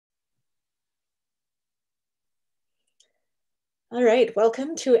All right,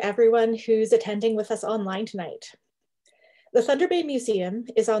 welcome to everyone who's attending with us online tonight. The Thunder Bay Museum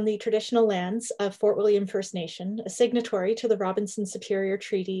is on the traditional lands of Fort William First Nation, a signatory to the Robinson Superior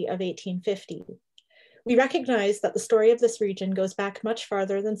Treaty of 1850. We recognize that the story of this region goes back much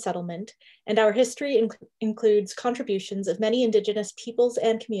farther than settlement, and our history includes contributions of many Indigenous peoples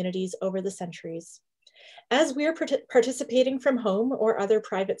and communities over the centuries. As we are participating from home or other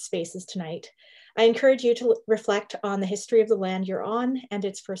private spaces tonight, I encourage you to reflect on the history of the land you're on and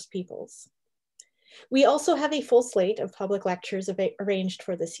its First Peoples. We also have a full slate of public lectures arranged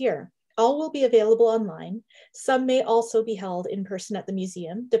for this year. All will be available online. Some may also be held in person at the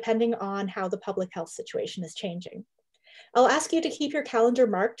museum, depending on how the public health situation is changing. I'll ask you to keep your calendar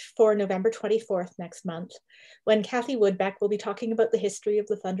marked for November 24th next month, when Kathy Woodbeck will be talking about the history of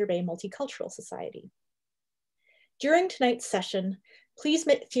the Thunder Bay Multicultural Society. During tonight's session, please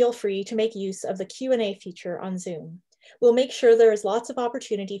feel free to make use of the Q&A feature on Zoom. We'll make sure there is lots of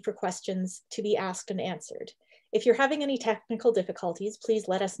opportunity for questions to be asked and answered. If you're having any technical difficulties, please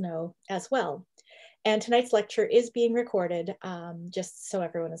let us know as well. And tonight's lecture is being recorded, just so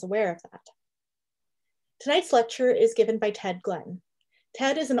everyone is aware of that. Tonight's lecture is given by Ted Glenn.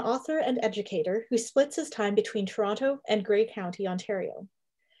 Ted is an author and educator who splits his time between Toronto and Grey County, Ontario.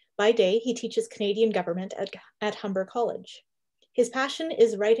 By day, he teaches Canadian government at Humber College. His passion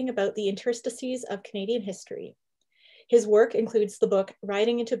is writing about the interstices of Canadian history. His work includes the book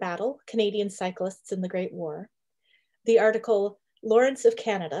Riding into Battle, Canadian Cyclists in the Great War, the article Lawrence of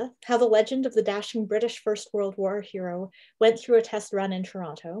Canada, How the Legend of the Dashing British First World War Hero Went Through a Test Run in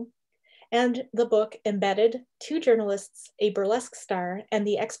Toronto, and the book Embedded, Two Journalists, a Burlesque Star, and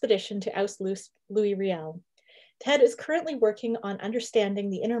the Expedition to Oust Louis Riel. Ted is currently working on understanding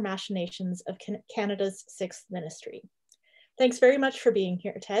the inner machinations of Canada's Sixth Ministry. Thanks very much for being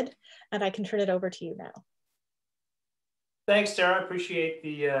here, Ted, and I can turn it over to you now. Thanks, Sarah. I appreciate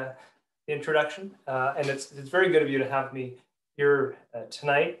the introduction, and it's very good of you to have me here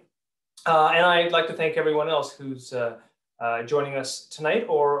tonight. And I'd like to thank everyone else who's joining us tonight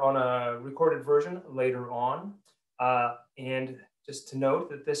or on a recorded version later on. And just to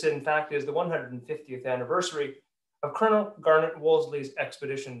note that this, in fact, is the 150th anniversary of Colonel Garnet Wolseley's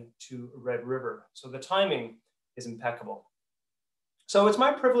expedition to Red River. So the timing is impeccable. So it's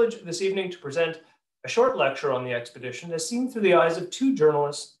my privilege this evening to present a short lecture on the expedition as seen through the eyes of two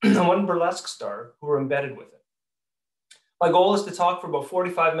journalists and one burlesque star who were embedded with it. My goal is to talk for about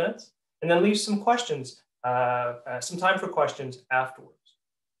 45 minutes and then leave some questions, some time for questions afterwards.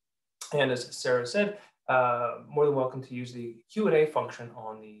 And as Sarah said, more than welcome to use the Q&A function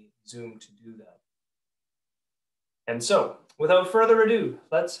on the Zoom to do that. And so, without further ado,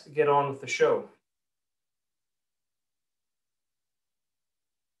 let's get on with the show.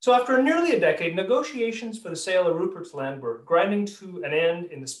 So after nearly a decade, negotiations for the sale of Rupert's Land were grinding to an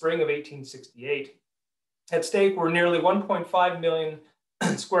end in the spring of 1868. At stake were nearly 1.5 million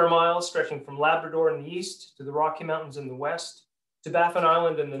square miles stretching from Labrador in the east to the Rocky Mountains in the west, to Baffin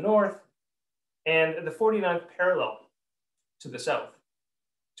Island in the north, and the 49th parallel to the south.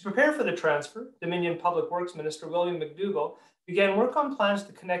 To prepare for the transfer, Dominion Public Works Minister William McDougall began work on plans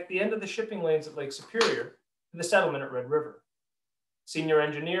to connect the end of the shipping lanes at Lake Superior to the settlement at Red River. Senior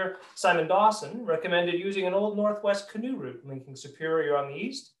engineer Simon Dawson recommended using an old northwest canoe route linking Superior on the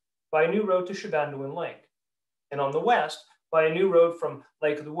east by a new road to Shabandouin Lake, and on the west by a new road from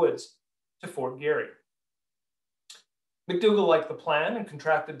Lake of the Woods to Fort Garry. McDougall liked the plan and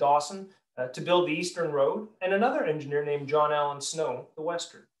contracted Dawson to build the eastern road, and another engineer named John Allen Snow the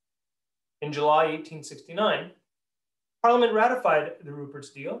western. In July 1869, Parliament ratified the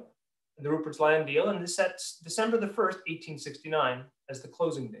Rupert's Land deal, and this sets December the 1st, 1869 as the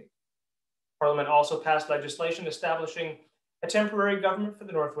closing date. Parliament also passed legislation establishing a temporary government for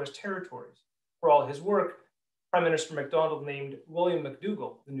the Northwest Territories. For all his work, Prime Minister MacDonald named William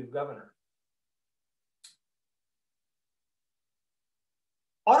McDougall the new governor.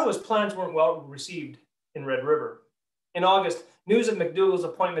 Ottawa's plans weren't well received in Red River. In August, news of McDougall's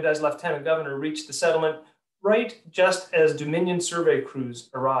appointment as Lieutenant Governor reached the settlement right just as Dominion survey crews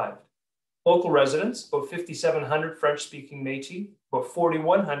arrived. Local residents, about 5,700 French-speaking Métis, about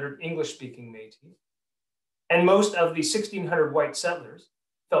 4,100 English-speaking Métis, and most of the 1,600 white settlers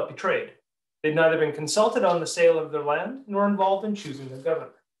felt betrayed. They'd neither been consulted on the sale of their land nor involved in choosing their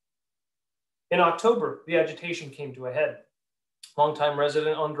governor. In October, the agitation came to a head. Longtime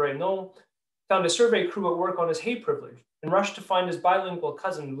resident Andre Knoll found a survey crew at work on his hay privilege and rushed to find his bilingual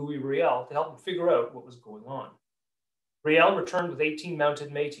cousin Louis Riel to help him figure out what was going on. Riel returned with 18 mounted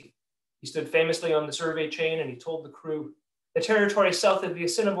Métis. He stood famously on the survey chain and he told the crew, "The territory south of the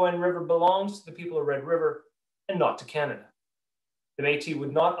Assiniboine River belongs to the people of Red River and not to Canada." the Métis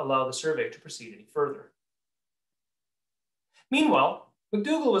would not allow the survey to proceed any further. Meanwhile,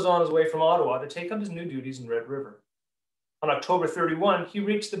 MacDougall was on his way from Ottawa to take up his new duties in Red River. On October 31, he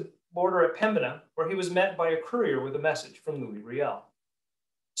reached the border at Pembina, where he was met by a courier with a message from Louis Riel.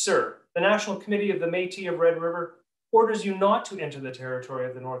 Sir, the National Committee of the Métis of Red River orders you not to enter the territory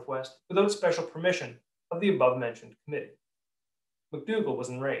of the Northwest without special permission of the above-mentioned committee. MacDougall was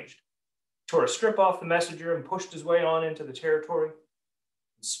enraged. He tore a strip off the messenger and pushed his way on into the territory,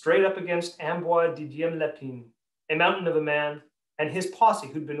 straight up against Amboise de Dieppe-Lepine, a mountain of a man, and his posse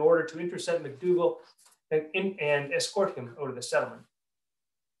who'd been ordered to intercept MacDougall and escort him out of the settlement.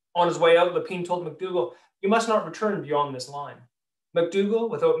 On his way out, Lepine told MacDougall, "You must not return beyond this line." MacDougall,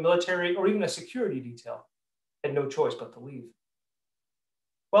 without military or even a security detail, had no choice but to leave.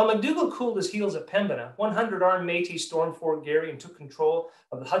 While MacDougall cooled his heels at Pembina, 100 armed Métis stormed Fort Garry and took control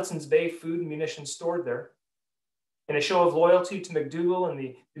of the Hudson's Bay food and munitions stored there. In a show of loyalty to MacDougall and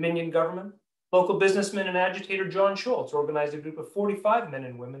the Dominion government, local businessman and agitator John Schultz organized a group of 45 men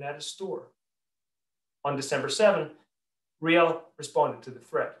and women at his store. On December 7, Riel responded to the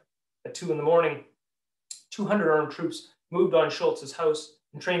threat. At 2 in the morning, 200 armed troops moved on Schultz's house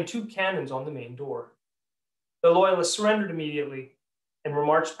and trained 2 cannons on the main door. The Loyalists surrendered immediately and were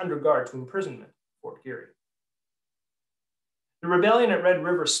marched under guard to imprisonment at Fort Garry. The rebellion at Red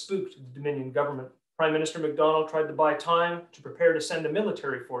River spooked the Dominion government. Prime Minister MacDonald tried to buy time to prepare to send a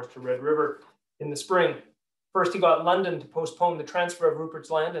military force to Red River in the spring. First, he got London to postpone the transfer of Rupert's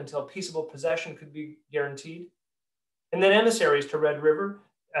Land until peaceable possession could be guaranteed. And then emissaries to Red River,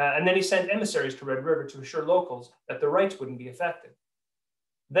 he sent emissaries to Red River to assure locals that their rights wouldn't be affected.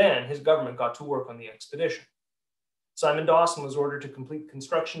 Then his government got to work on the expedition. Simon Dawson was ordered to complete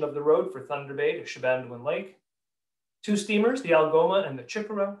construction of the road for Thunder Bay to Shibandouin Lake. 2 steamers, the Algoma and the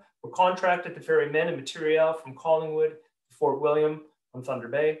Chikara, were contracted to ferry men and material from Collingwood to Fort William on Thunder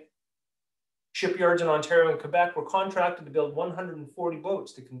Bay. Shipyards in Ontario and Quebec were contracted to build 140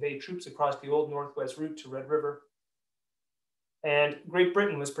 boats to convey troops across the old Northwest route to Red River. And Great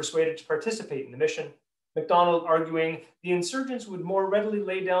Britain was persuaded to participate in the mission, MacDonald arguing the insurgents would more readily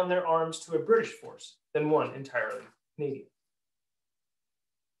lay down their arms to a British force than one entirely Canadian.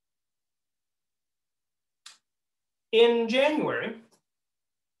 In January,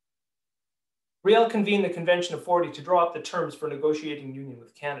 Riel convened the Convention of 40 to draw up the terms for negotiating union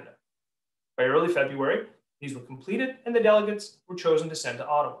with Canada. By early February, these were completed and the delegates were chosen to send to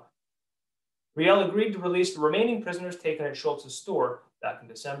Ottawa. Riel agreed to release the remaining prisoners taken at Schultz's store back in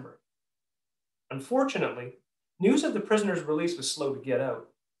December. Unfortunately, news of the prisoners' release was slow to get out.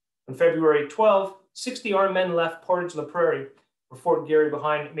 On February 12, 60 armed men left Portage la Prairie for Fort Garry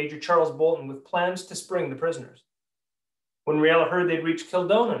behind Major Charles Bolton with plans to spring the prisoners. When Riel heard they'd reached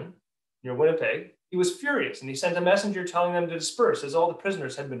Kildonan, near Winnipeg, he was furious and he sent a messenger telling them to disperse as all the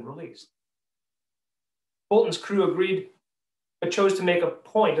prisoners had been released. Bolton's crew agreed, but chose to make a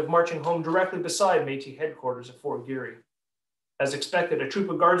point of marching home directly beside Métis headquarters at Fort Garry. As expected, a troop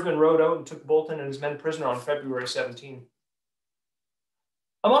of guardsmen rode out and took Bolton and his men prisoner on February 17.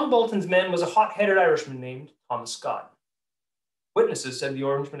 Among Bolton's men was a hot-headed Irishman named Thomas Scott. Witnesses said the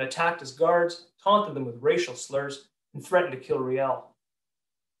Orangemen attacked his guards, taunted them with racial slurs, and threatened to kill Riel.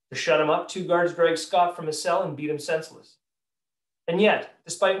 To shut him up, 2 guards dragged Scott from his cell and beat him senseless. And yet,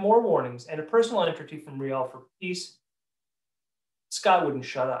 despite more warnings and a personal entreaty from Riel for peace, Scott wouldn't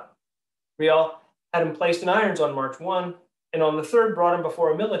shut up. Riel had him placed in irons on March 1, and on the 3rd brought him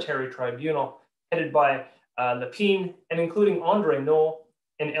before a military tribunal headed by Lepine and including André Noel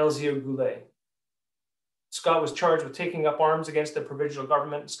and Elzéar Goulet. Scott was charged with taking up arms against the provincial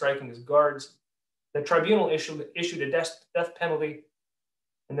government and striking his guards. The tribunal issued a death penalty,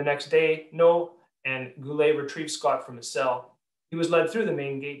 and the next day, Noel and Goulet retrieved Scott from his cell. He was led through the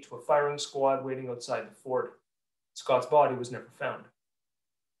main gate to a firing squad waiting outside the fort. Scott's body was never found.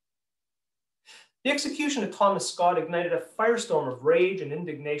 The execution of Thomas Scott ignited a firestorm of rage and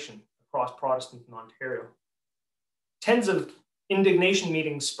indignation across Protestant Ontario. Tens of indignation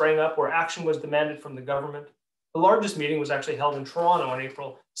meetings sprang up where action was demanded from the government. The largest meeting was actually held in Toronto on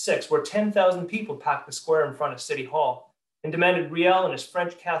April 6, where 10,000 people packed the square in front of City Hall and demanded Riel and his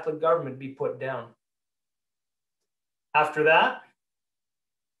French Catholic government be put down. After that,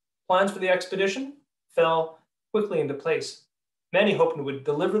 plans for the expedition fell quickly into place, many hoping it would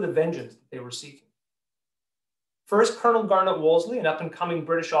deliver the vengeance that they were seeking. First, Colonel Garnet Wolseley, an up-and-coming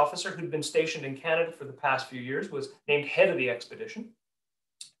British officer who'd been stationed in Canada for the past few years, was named head of the expedition.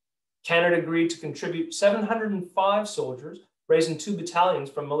 Canada agreed to contribute 705 soldiers, raising 2 battalions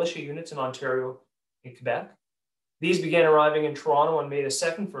from militia units in Ontario and Quebec. These began arriving in Toronto on May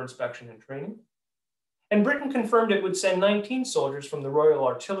 2nd for inspection and training. and Britain confirmed it would send 19 soldiers from the Royal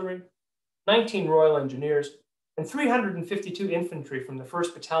Artillery, 19 Royal Engineers, and 352 infantry from the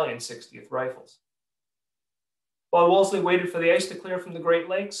 1st Battalion, 60th Rifles. While Wolseley waited for the ice to clear from the Great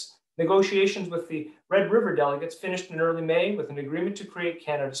Lakes, negotiations with the Red River delegates finished in early May with an agreement to create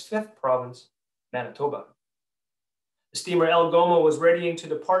Canada's 5th province, Manitoba. The steamer Algoma was readying to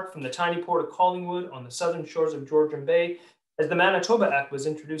depart from the tiny port of Collingwood on the southern shores of Georgian Bay as the Manitoba Act was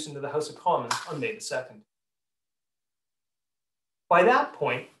introduced into the House of Commons on May 2nd. By that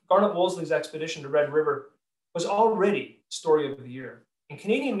point, Garnet Wolseley's expedition to Red River was already story of the year, and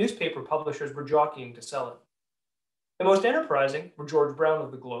Canadian newspaper publishers were jockeying to sell it. The most enterprising were George Brown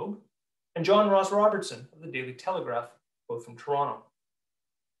of the Globe and John Ross Robertson of the Daily Telegraph, both from Toronto.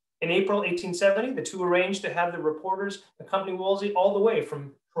 In April 1870, the two arranged to have the reporters accompany Wolseley all the way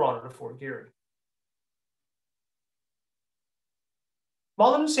from Toronto to Fort Garry.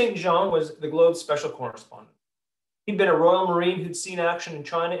 Molyneux St. Jean was the Globe's special correspondent. He'd been a Royal Marine who'd seen action in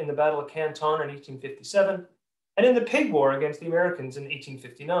China in the Battle of Canton in 1857 and in the Pig War against the Americans in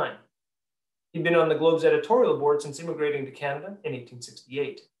 1859. He'd been on the Globe's editorial board since immigrating to Canada in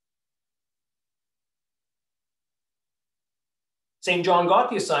 1868. St. John got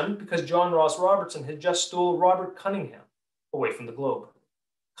the assignment because John Ross Robertson had just stole Robert Cunningham away from the Globe.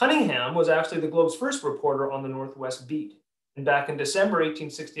 Cunningham was actually the Globe's first reporter on the Northwest beat, and back in December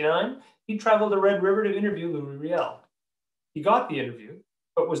 1869, he traveled to Red River to interview Louis Riel. He got the interview,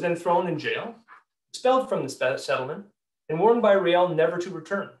 but was then thrown in jail, expelled from the settlement, and warned by Riel never to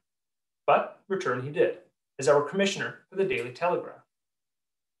return. But return he did, as our commissioner for the Daily Telegraph.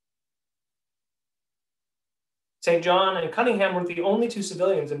 St. John and Cunningham were the only two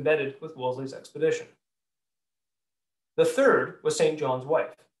civilians embedded with Wolseley's expedition. The third was St. John's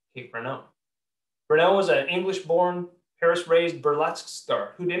wife, Kate Ranoe. Ranoe was an English-born, Paris-raised burlesque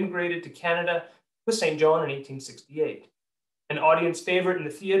star who'd immigrated to Canada with St. John in 1868. An audience favorite in the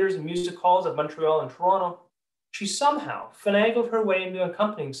theaters and music halls of Montreal and Toronto, she somehow finagled her way into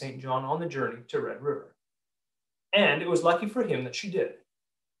accompanying St. John on the journey to Red River. And it was lucky for him that she did.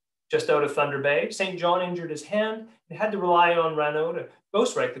 Just out of Thunder Bay, St. John injured his hand and had to rely on Ranoe to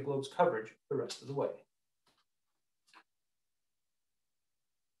ghostwrite the Globe's coverage the rest of the way.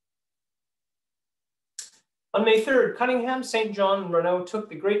 On May 3rd, Cunningham, St. John, and Ranoe took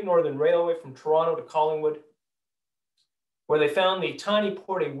the Great Northern Railway from Toronto to Collingwood, where they found the tiny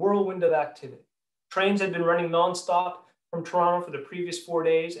port a whirlwind of activity. Trains had been running nonstop from Toronto for the previous 4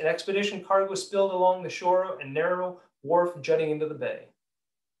 days, and expedition cargo spilled along the shore and narrow wharf jutting into the bay.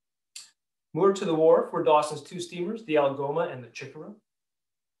 Moored to the wharf were Dawson's two steamers, the Algoma and the Chikara.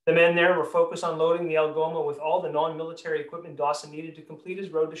 The men there were focused on loading the Algoma with all the non-military equipment Dawson needed to complete his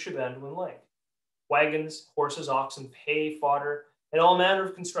road to Shebandwin Lake. Wagons, horses, oxen, hay, fodder, and all manner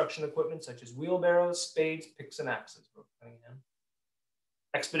of construction equipment such as wheelbarrows, spades, picks, and axes, wrote Cunningham.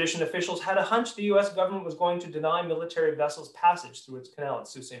 Expedition officials had a hunch the US government was going to deny military vessels passage through its canal at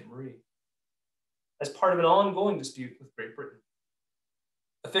Sault Ste. Marie, as part of an ongoing dispute with Great Britain.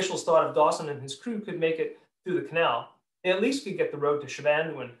 Officials thought if Dawson and his crew could make it through the canal, they at least could get the road to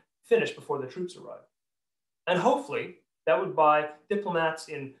Shebandwin finished before the troops arrived. And hopefully, that would buy diplomats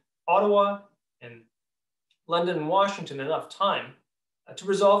in Ottawa and London and Washington enough time to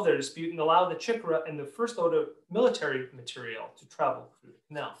resolve their dispute and allow the Chikara and the first load of military material to travel through the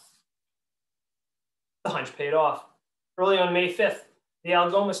canal. The hunch paid off. Early on May 5th, the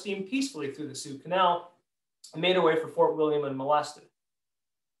Algoma steamed peacefully through the Soo Canal and made her way for Fort William and molested.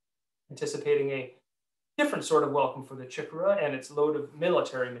 Anticipating a different sort of welcome for the Chikara and its load of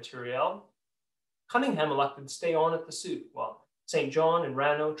military material, Cunningham elected to stay on at the Soo, while St. John and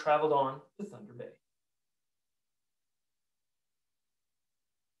Ranoe traveled on to Thunder Bay.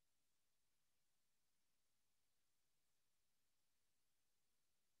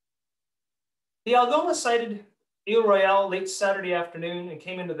 The Algoma sighted Ile Royale late Saturday afternoon and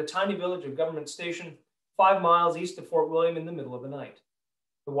came into the tiny village of Government Station, 5 miles east of Fort William in the middle of the night.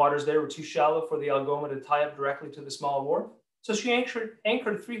 The waters there were too shallow for the Algoma to tie up directly to the small wharf, so she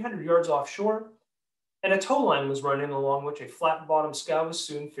anchored 300 yards offshore, and a tow line was run in along which a flat-bottomed scow was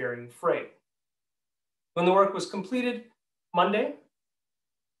soon ferrying freight. When the work was completed, Monday,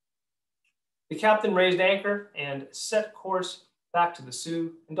 the captain raised anchor and set course back to the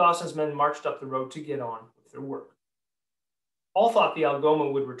Soo, and Dawson's men marched up the road to get on with their work. All thought the Algoma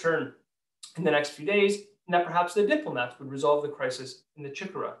would return in the next few days, and that perhaps the diplomats would resolve the crisis and the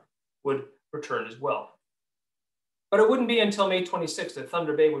Chikara would return as well. But it wouldn't be until May 26th that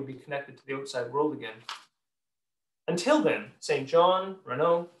Thunder Bay would be connected to the outside world again. Until then, St. John,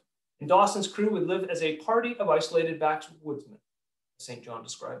 Ranoe, and Dawson's crew would live as a party of isolated backwoodsmen, as St. John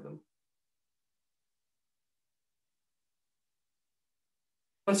described them.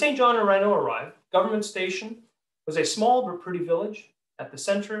 When St. John and Ranoe arrived, Government Station was a small but pretty village. At the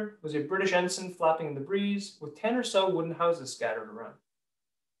center was a British ensign flapping in the breeze, with 10 or so wooden houses scattered around.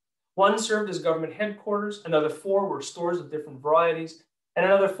 One served as government headquarters, another 4 were stores of different varieties, and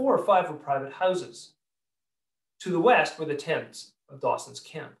another 4 or 5 were private houses. To the west were the tents of Dawson's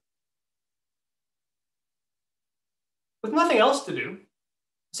camp. With nothing else to do,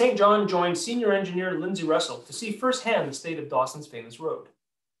 St. John joined senior engineer Lindsay Russell to see firsthand the state of Dawson's famous road.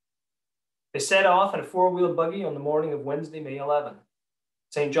 They set off in a 4-wheel buggy on the morning of Wednesday, May 11.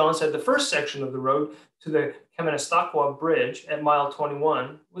 St. John said the first section of the road to the Kaministaqua Bridge at mile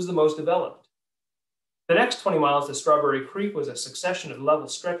 21 was the most developed. The next 20 miles to Strawberry Creek was a succession of level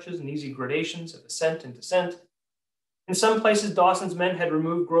stretches and easy gradations of ascent and descent. In some places, Dawson's men had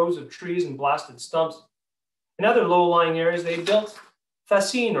removed groves of trees and blasted stumps. In other low-lying areas, they built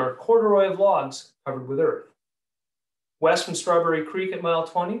fascine or corduroy of logs covered with earth. West from Strawberry Creek at mile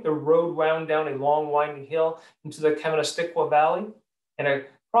 20, the road wound down a long winding hill into the Kaministaqua Valley and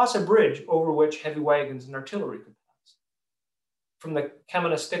across a bridge over which heavy wagons and artillery could pass. From the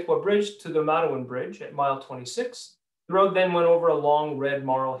Kaministaqua Bridge to the Mattawan Bridge at mile 26, the road then went over a long red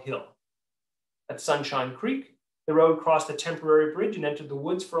marl hill. At Sunshine Creek, the road crossed a temporary bridge and entered the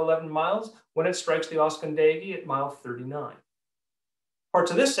woods for 11 miles when it strikes the Oskandagee at mile 39. Parts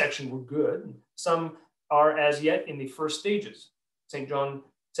of this section were good. Some are as yet in the first stages. St. John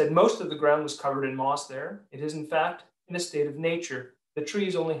said most of the ground was covered in moss there. It is in fact in a state of nature, the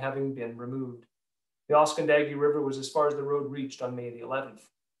trees only having been removed. The Oskandagee River was as far as the road reached on May the 11th.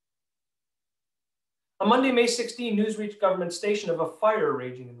 On Monday, May 16, news reached Government Station of a fire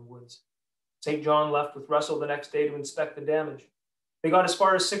raging in the woods. St. John left with Russell the next day to inspect the damage. They got as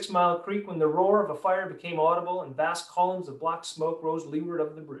far as 6 Mile Creek when the roar of a fire became audible and vast columns of black smoke rose leeward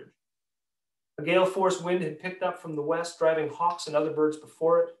of the bridge. A gale-force wind had picked up from the west, driving hawks and other birds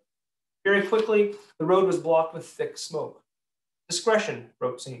before it. Very quickly, the road was blocked with thick smoke. Discretion,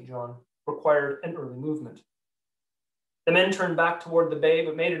 wrote St. John, required an early movement. The men turned back toward the bay,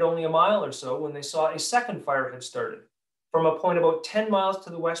 but made it only a mile or so when they saw a second fire had started from a point about 10 miles to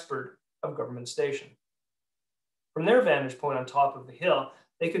the westward of Government Station. From their vantage point on top of the hill,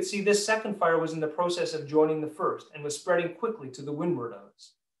 they could see this second fire was in the process of joining the first and was spreading quickly to the windward of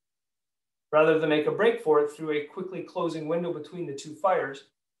us. Rather than make a break for it through a quickly closing window between the two fires,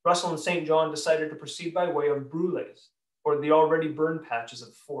 Russell and St. John decided to proceed by way of brûlés, or the already burned patches of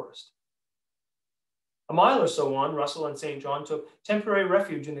the forest. A mile or so on, Russell and St. John took temporary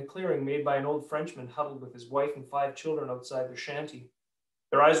refuge in a clearing made by an old Frenchman huddled with his wife and 5 children outside their shanty.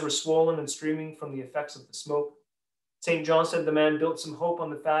 Their eyes were swollen and streaming from the effects of the smoke. St. John said the man built some hope on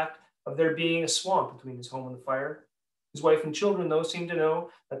the fact of there being a swamp between his home and the fire. His wife and children, though, seemed to know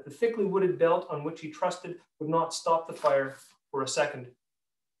that the thickly wooded belt on which he trusted would not stop the fire for a second.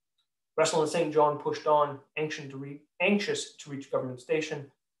 Russell and St. John pushed on, anxious to reach Government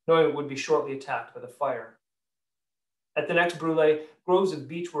Station, knowing it would be shortly attacked by the fire. At the next brûlée, groves of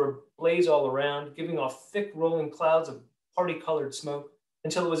beech were ablaze all around, giving off thick rolling clouds of party-colored smoke,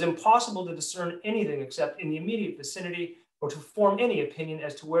 until it was impossible to discern anything except in the immediate vicinity or to form any opinion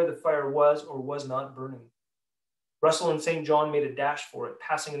as to where the fire was or was not burning. Russell and St. John made a dash for it,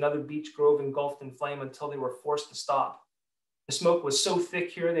 passing another beech grove engulfed in flame until they were forced to stop. The smoke was so thick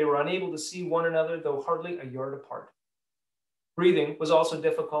here they were unable to see one another, though hardly a yard apart. Breathing was also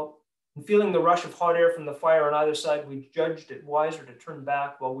difficult, and feeling the rush of hot air from the fire on either side, we judged it wiser to turn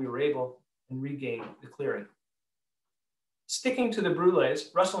back while we were able and regain the clearing. Sticking to the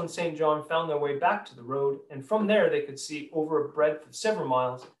brûlés, Russell and St. John found their way back to the road, and from there they could see over a breadth of several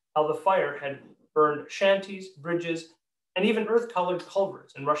miles how the fire had burned shanties, bridges, and even earth-colored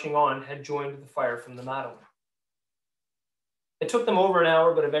culverts, and rushing on had joined the fire from the Mattawan. It took them over an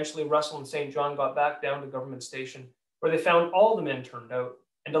hour, but eventually Russell and St. John got back down to Government Station, where they found all the men turned out,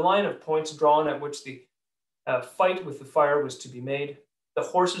 and a line of points drawn at which the fight with the fire was to be made. The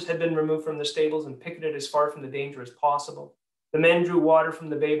horses had been removed from the stables and picketed as far from the danger as possible. The men drew water from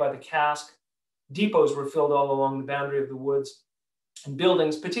the bay by the cask. Depots were filled all along the boundary of the woods, and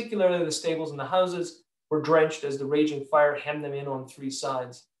buildings, particularly the stables and the houses, were drenched as the raging fire hemmed them in on 3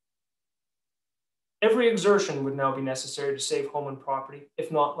 sides. Every exertion would now be necessary to save home and property,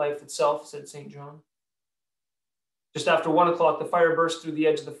 if not life itself, said St. John. Just after 1 o'clock, the fire burst through the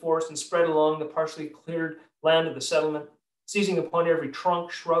edge of the forest and spread along the partially cleared land of the settlement, seizing upon every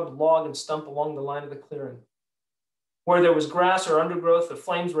trunk, shrub, log, and stump along the line of the clearing. Where there was grass or undergrowth, the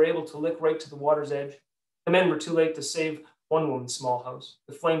flames were able to lick right to the water's edge. The men were too late to save one woman's small house.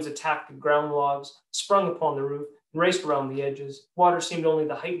 The flames attacked the ground logs, sprung upon the roof, and raced around the edges. Water seemed only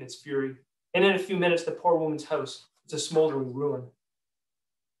to heighten its fury, and in a few minutes the poor woman's house was a smoldering ruin.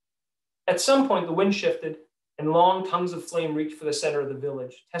 At some point, the wind shifted, and long tongues of flame reached for the center of the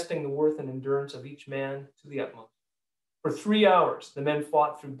village, testing the worth and endurance of each man to the utmost. For 3 hours, the men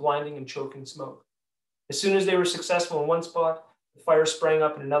fought through blinding and choking smoke. As soon as they were successful in one spot, the fire sprang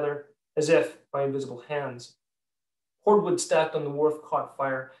up in another, as if by invisible hands. Cordwood stacked on the wharf caught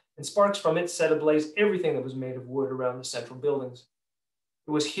fire, and sparks from it set ablaze everything that was made of wood around the central buildings.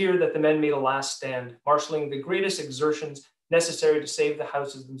 It was here that the men made a last stand, marshaling the greatest exertions necessary to save the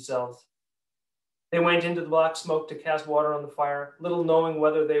houses themselves. They went into the black smoke to cast water on the fire, little knowing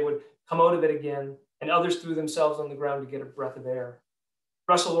whether they would come out of it again, and others threw themselves on the ground to get a breath of air.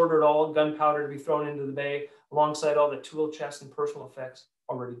 Russell ordered all gunpowder to be thrown into the bay, alongside all the tool chests and personal effects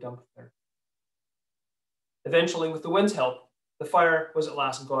already dumped there. Eventually, with the wind's help, the fire was at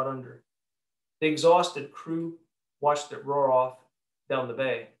last got under. The exhausted crew watched it roar off down the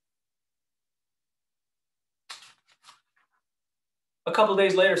bay. A couple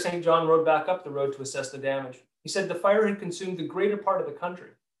days later, St. John rode back up the road to assess the damage. He said the fire had consumed the greater part of the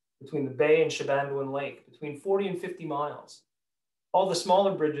country, between the bay and Shabandouin Lake, between 40 and 50 miles. All the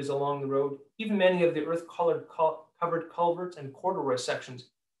smaller bridges along the road, even many of the earth-covered culverts and corduroy sections,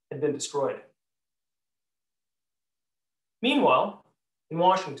 had been destroyed. Meanwhile, in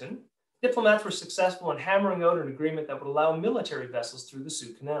Washington, diplomats were successful in hammering out an agreement that would allow military vessels through the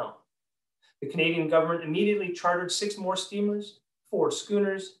Sioux Canal. The Canadian government immediately chartered 6 more steamers, 4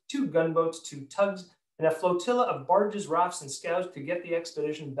 schooners, 2 gunboats, 2 tugs, and a flotilla of barges, rafts, and scows to get the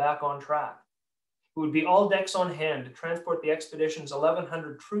expedition back on track. It would be all decks on hand to transport the expedition's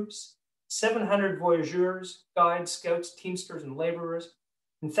 1,100 troops, 700 voyageurs, guides, scouts, teamsters, and laborers,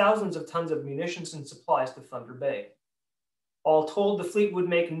 and thousands of tons of munitions and supplies to Thunder Bay. All told, the fleet would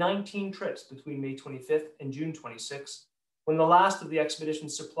make 19 trips between May 25th and June 26th, when the last of the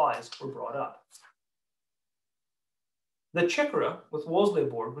expedition's supplies were brought up. The Chikara, with Wolseley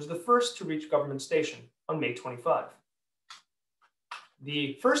aboard, was the first to reach Government Station on May 25.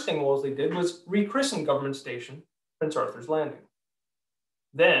 The first thing Wolseley did was rechristen Government Station Prince Arthur's Landing.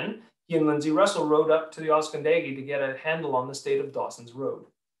 Then, he and Lindsay Russell rode up to the Oskandagee to get a handle on the state of Dawson's Road.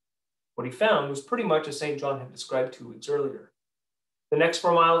 What he found was pretty much as St. John had described 2 weeks earlier. The next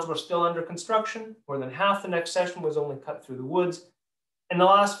 4 miles were still under construction, more than half the next section was only cut through the woods, and the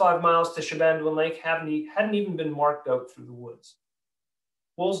last 5 miles to Shabandouin Lake hadn't even been marked out through the woods.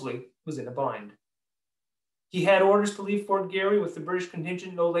 Wolseley was in a bind. He had orders to leave Fort Garry with the British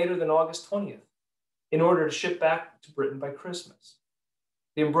contingent no later than August 20th, in order to ship back to Britain by Christmas.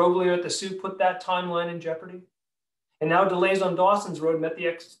 The imbroglio at the Sioux put that timeline in jeopardy, and now delays on Dawson's Road meant the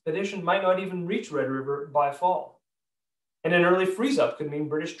expedition might not even reach Red River by fall. And an early freeze-up could mean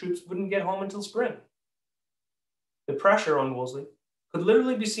British troops wouldn't get home until spring. The pressure on Wolseley could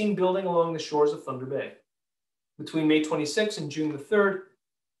literally be seen building along the shores of Thunder Bay. Between May 26 and June the 3rd,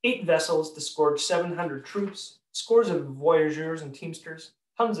 8 vessels disgorged 700 troops, scores of voyageurs and teamsters,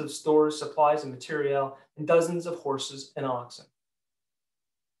 tons of stores, supplies, and materiel, and dozens of horses and oxen.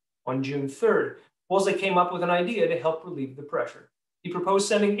 On June 3rd, Wolseley came up with an idea to help relieve the pressure. He proposed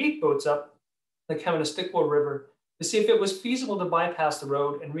sending 8 boats up the Kaministiquia River to see if it was feasible to bypass the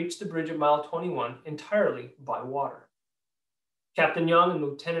road and reach the bridge at mile 21 entirely by water. Captain Young and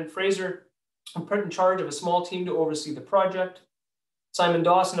Lieutenant Fraser were put in charge of a small team to oversee the project. Simon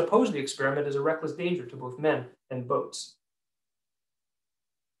Dawson opposed the experiment as a reckless danger to both men and boats.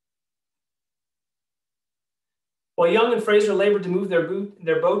 While Young and Fraser labored to move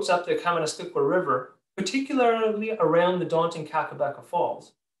their boats up the Kaministiquia River, particularly around the daunting Kakabeka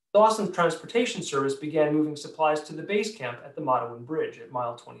Falls, Dawson's transportation service began moving supplies to the base camp at the Mattawan Bridge at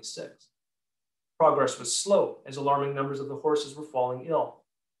mile 26. Progress was slow as alarming numbers of the horses were falling ill.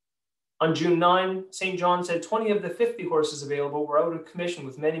 On June 9, St. John said 20 of the 50 horses available were out of commission,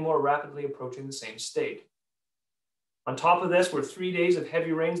 with many more rapidly approaching the same state. On top of this were 3 days of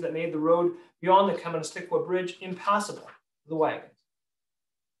heavy rains that made the road beyond the Kaministiquia Bridge impassable for the wagons.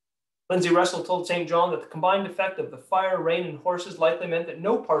 Lindsay Russell told St. John that the combined effect of the fire, rain, and horses likely meant that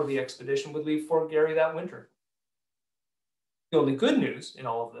no part of the expedition would leave Fort Garry that winter. The only good news in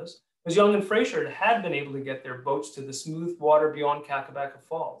all of this was Young and Fraser had been able to get their boats to the smooth water beyond Kakabeka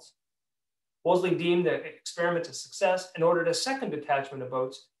Falls. Wolseley deemed the experiment a success and ordered a second detachment of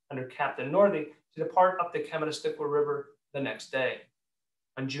boats under Captain Northey to depart up the Kaministiquia River the next day.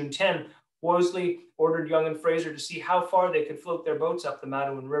 On June 10, Wolseley ordered Young and Fraser to see how far they could float their boats up the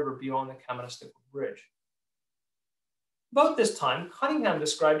Mattawan River beyond the Kaministiquia Bridge. About this time, Cunningham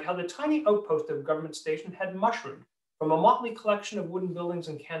described how the tiny outpost of Government Station had mushroomed from a motley collection of wooden buildings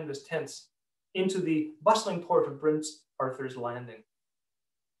and canvas tents into the bustling port of Prince Arthur's Landing.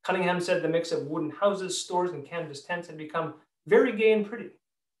 Cunningham said the mix of wooden houses, stores, and canvas tents had become very gay and pretty,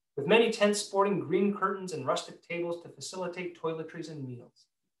 with many tents sporting green curtains and rustic tables to facilitate toiletries and meals.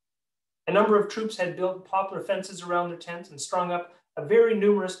 A number of troops had built poplar fences around their tents and strung up a very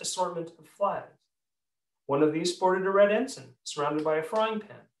numerous assortment of flags. One of these sported a red ensign, surrounded by a frying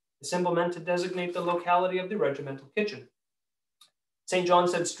pan, the symbol meant to designate the locality of the regimental kitchen. St. John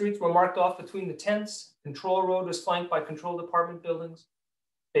said streets were marked off between the tents, Control Road was flanked by Control Department buildings,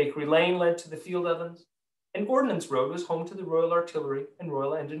 Bakery Lane led to the field ovens, and Ordnance Road was home to the Royal Artillery and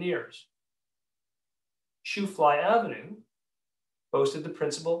Royal Engineers. Shoefly Avenue boasted the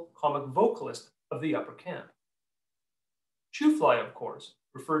principal comic vocalist of the upper camp. Shoefly, of course,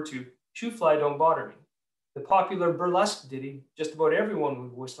 referred to Shoefly Don't Bother Me, the popular burlesque ditty just about everyone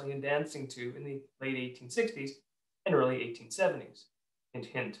was whistling and dancing to in the late 1860s and early 1870s. Hint,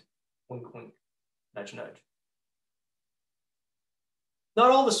 hint, wink, wink, nudge, nudge.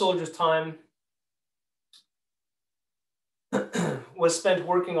 Not all the soldiers' time was spent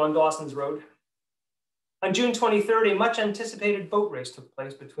working on Dawson's Road. On June 23rd, a much anticipated boat race took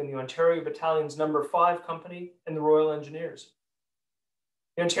place between the Ontario Battalion's No. 5 Company and the Royal Engineers.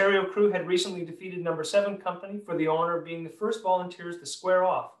 The Ontario crew had recently defeated No. 7 Company for the honor of being the first volunteers to square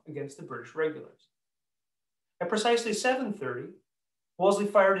off against the British regulars. At precisely 7:30, Wolseley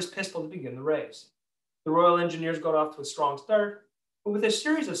fired his pistol to begin the race. The Royal Engineers got off to a strong start, but with a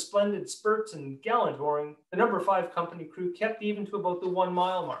series of splendid spurts and gallant oaring, the No. 5 Company crew kept even to about the 1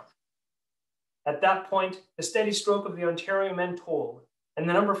 mile mark. At that point, the steady stroke of the Ontario men told, and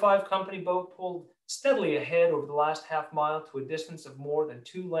the No. 5 Company boat pulled steadily ahead over the last half mile to a distance of more than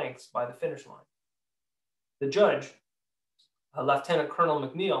 2 lengths by the finish line. The judge, Lieutenant Colonel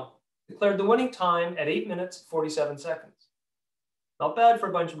McNeil, declared the winning time at 8 minutes, 47 seconds. Not bad for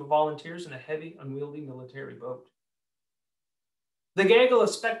a bunch of volunteers in a heavy, unwieldy military boat. The gaggle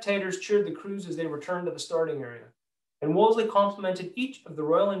of spectators cheered the crews as they returned to the starting area, and Wolseley complimented each of the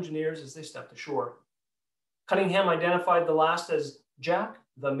Royal Engineers as they stepped ashore. Cunningham identified the last as Jack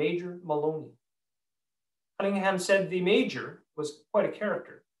the Major Molyneux. Cunningham said the Major was quite a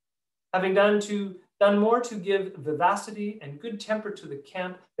character, having done more to give vivacity and good temper to the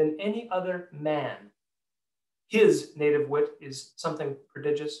camp than any other man. His native wit is something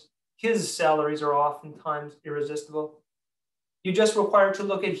prodigious. His salaries are oftentimes irresistible. You just require to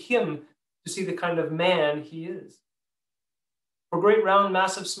look at him to see the kind of man he is. For great round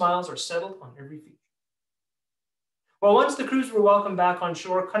massive smiles are settled on every feature. Well, once the crews were welcomed back on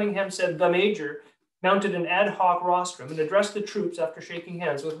shore, Cunningham said the Major mounted an ad hoc rostrum and addressed the troops after shaking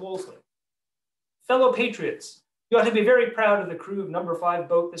hands with Wolseley. Fellow patriots, you ought to be very proud of the crew of No. 5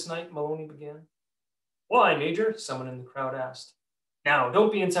 boat this night, Maloney began. Why, Major? Someone in the crowd asked. Now,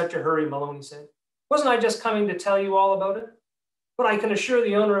 don't be in such a hurry, Maloney said. Wasn't I just coming to tell you all about it? But I can assure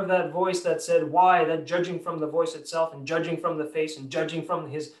the owner of that voice that said why, that judging from the voice itself and judging from the face and judging from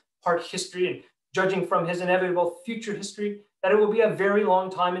his part history and judging from his inevitable future history, that it will be a very long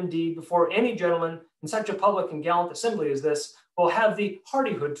time indeed before any gentleman in such a public and gallant assembly as this will have the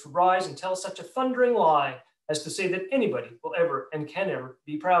hardihood to rise and tell such a thundering lie as to say that anybody will ever and can ever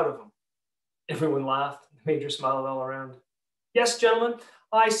be proud of him. Everyone laughed. The Major smiled all around. Yes, gentlemen,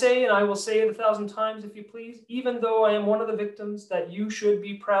 I say, and I will say it 1,000 times if you please, even though I am one of the victims, that you should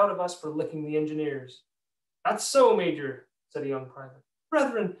be proud of us for licking the engineers. That's so, Major, said a young private.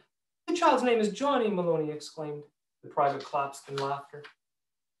 Brethren, the child's name is Johnny, Maloney exclaimed. The private collapsed in laughter.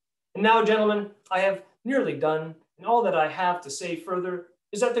 And now, gentlemen, I have nearly done, and all that I have to say further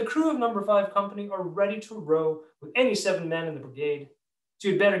is that the crew of No. 5 Company are ready to row with any 7 men in the brigade. So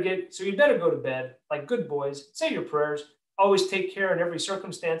you'd better go to bed, like good boys, say your prayers, always take care in every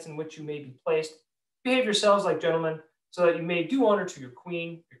circumstance in which you may be placed, behave yourselves like gentlemen, so that you may do honor to your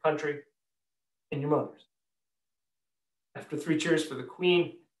queen, your country, and your mothers. After 3 cheers for the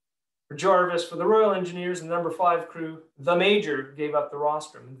Queen, for Jarvis, for the Royal Engineers and the No. 5 crew, the Major gave up the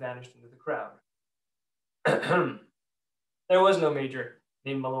rostrum and vanished into the crowd. There was no Major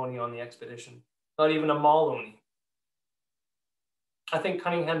named Maloney on the expedition, not even a Molyneux. I think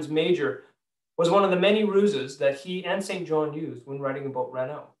Cunningham's Major was one of the many ruses that he and St. John used when writing about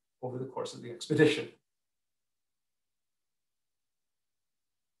Ranoe over the course of the expedition.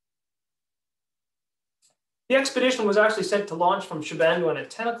 The expedition was actually set to launch from Shibandwan at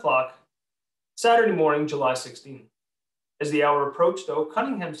 10 o'clock Saturday morning, July 16. As the hour approached, though,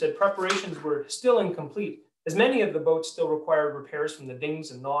 Cunningham said preparations were still incomplete, as many of the boats still required repairs from the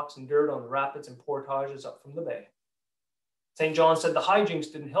dings and knocks and dirt on the rapids and portages up from the bay. St. John said the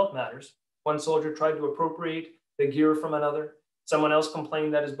hijinks didn't help matters. One soldier tried to appropriate the gear from another. Someone else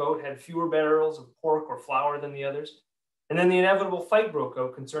complained that his boat had fewer barrels of pork or flour than the others. And then the inevitable fight broke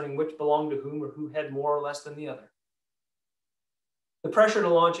out concerning which belonged to whom or who had more or less than the other. The pressure to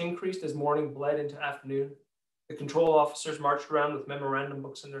launch increased as morning bled into afternoon. The control officers marched around with memorandum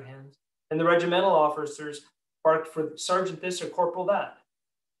books in their hands, and the regimental officers barked for Sergeant this or Corporal that.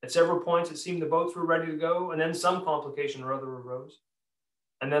 At several points, it seemed the boats were ready to go, and then some complication or other arose.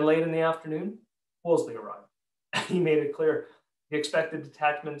 And then late in the afternoon, Wolseley arrived. He made it clear the expected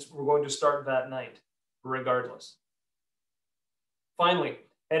detachments were going to start that night, regardless. Finally,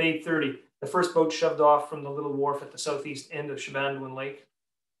 at 8:30, the first boat shoved off from the little wharf at the southeast end of Chevandoin Lake.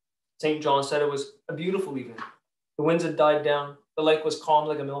 St. John said it was a beautiful evening. The winds had died down. The lake was calm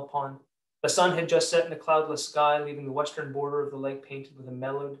like a mill pond. The sun had just set in a cloudless sky, leaving the western border of the lake painted with a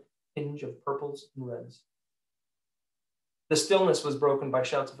mellowed tinge of purples and reds. The stillness was broken by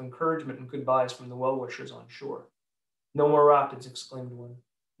shouts of encouragement and goodbyes from the well-wishers on shore. "No more rapids," exclaimed one.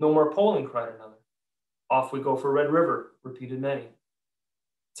 "No more poling," cried another. "Off we go for Red River," repeated many.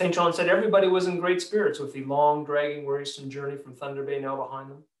 St. John said everybody was in great spirits with the long, dragging, wearisome journey from Thunder Bay now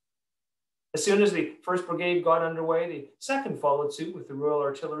behind them. As soon as the 1st Brigade got underway, the 2nd followed suit with the Royal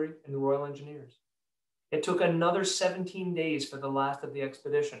Artillery and the Royal Engineers. It took another 17 days for the last of the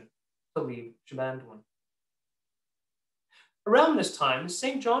expedition to leave Chevandoin. Around this time,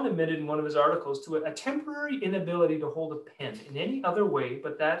 St. John admitted in one of his articles to a temporary inability to hold a pen in any other way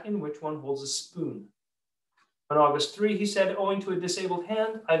but that in which one holds a spoon. On August 3, he said, owing to a disabled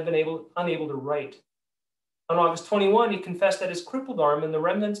hand, I've been unable to write. On August 21, he confessed that his crippled arm and the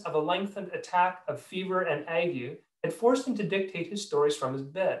remnants of a lengthened attack of fever and ague had forced him to dictate his stories from his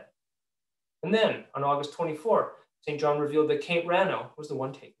bed. And then, on August 24, St. John revealed that Kate Ranoe was the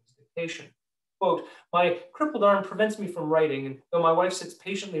one taking his dictation. Quote, "My crippled arm prevents me from writing, and though my wife sits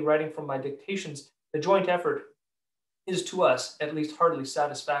patiently writing from my dictations, the joint effort is to us at least hardly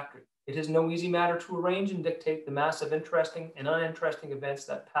satisfactory. It is no easy matter to arrange and dictate the mass of interesting and uninteresting events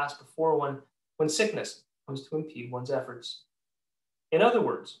that pass before one when sickness comes to impede one's efforts." In other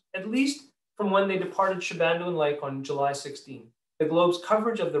words, at least from when they departed Chevandoin Lake on July 16, the Globe's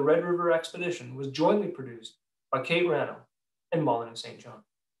coverage of the Red River expedition was jointly produced by Kate Ranoe and Molyneux St. John.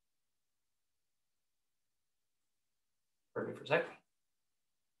 Pardon me for a second.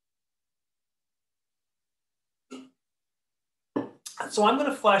 So I'm going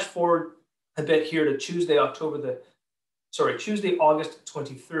to flash forward a bit here to Tuesday, August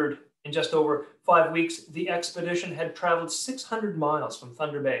 23rd. In just over 5 weeks, the expedition had traveled 600 miles from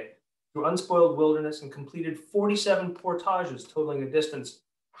Thunder Bay through unspoiled wilderness and completed 47 portages, totaling a distance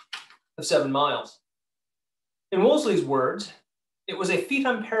of 7 miles. In Wolseley's words, it was a feat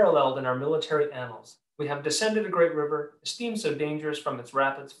unparalleled in our military annals. We have descended a great river, esteemed so dangerous from its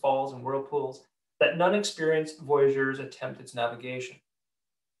rapids, falls, and whirlpools, that none experienced voyageurs attempt its navigation.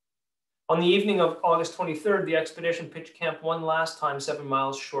 On the evening of August 23rd, the expedition pitched camp one last time 7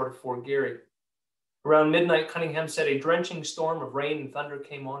 miles short of Fort Garry. Around midnight, Cunningham said a drenching storm of rain and thunder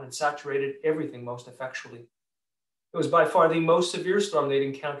came on and saturated everything most effectually. It was by far the most severe storm they'd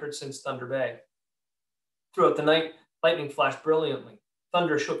encountered since Thunder Bay. Throughout the night, lightning flashed brilliantly.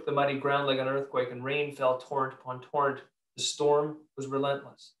 Thunder shook the muddy ground like an earthquake, and rain fell torrent upon torrent. The storm was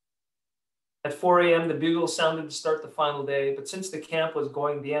relentless. At 4 a.m., the bugle sounded to start the final day, but since the camp was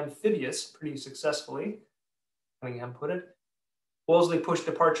going the amphibious pretty successfully, Cunningham put it, Wolseley pushed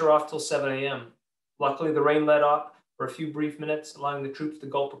departure off till 7 a.m. Luckily, the rain let up for a few brief minutes, allowing the troops to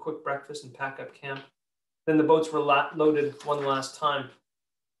gulp a quick breakfast and pack up camp. Then the boats were loaded one last time.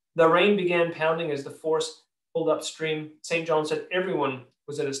 The rain began pounding as the force pulled upstream. St. John said everyone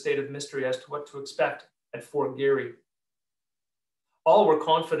was in a state of mystery as to what to expect at Fort Garry. All were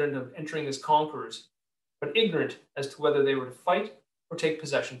confident of entering as conquerors, but ignorant as to whether they were to fight or take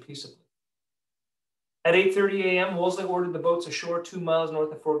possession peaceably. At 8:30 a.m., Wolseley ordered the boats ashore 2 miles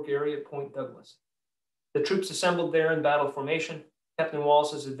north of Fort Garry at Point Douglas. The troops assembled there in battle formation, Captain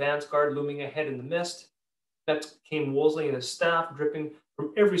Wallace's advance guard looming ahead in the mist. Next came Wolseley and his staff, dripping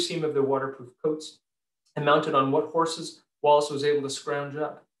from every seam of their waterproof coats, and mounted on what horses Wallace was able to scrounge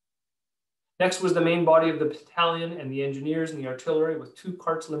up. Next was the main body of the battalion and the engineers and the artillery with 2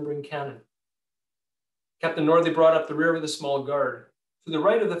 carts limbering cannon. Captain Northey brought up the rear with a small guard. To the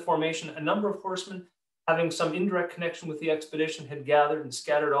right of the formation, a number of horsemen having some indirect connection with the expedition had gathered, and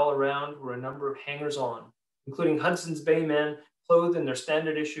scattered all around were a number of hangers-on, including Hudson's Bay men clothed in their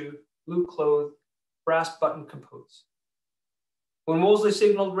standard issue, blue-clothed, brass-buttoned capotes. When Wolseley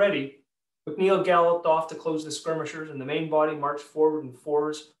signaled ready, McNeil galloped off to close the skirmishers, and the main body marched forward in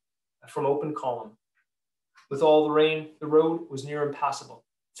fours from open column. With all the rain, the road was near impassable.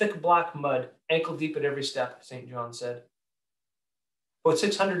 Thick black mud, ankle deep at every step, St. John said. About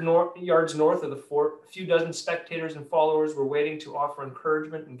 600 yards north of the fort, a few dozen spectators and followers were waiting to offer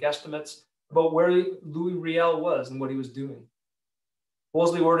encouragement and guesstimates about where Louis Riel was and what he was doing.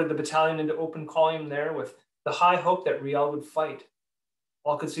 Wolseley ordered the battalion into open column there with the high hope that Riel would fight.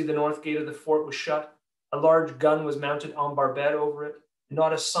 All could see the north gate of the fort was shut. A large gun was mounted en barbette over it, and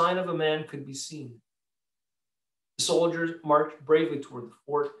not a sign of a man could be seen. The soldiers marched bravely toward the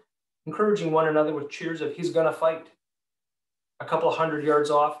fort, encouraging one another with cheers of, "He's gonna fight." A couple of 100 yards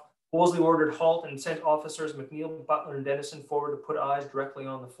off, Wolseley ordered halt and sent officers McNeil, Butler, and Dennison forward to put eyes directly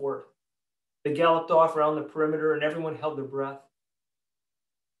on the fort. They galloped off around the perimeter, and everyone held their breath.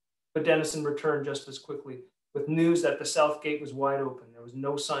 But Dennison returned just as quickly with news that the south gate was wide open. There was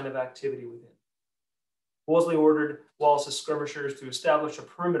no sign of activity within. Wolseley ordered Wallace's skirmishers to establish a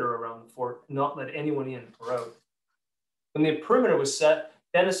perimeter around the fort and not let anyone in or out. When the perimeter was set,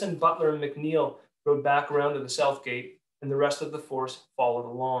 Dennison, Butler, and McNeil rode back around to the south gate, and the rest of the force followed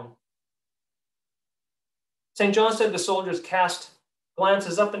along. St. John said the soldiers cast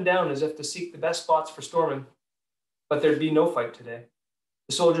glances up and down as if to seek the best spots for storming, but there'd be no fight today.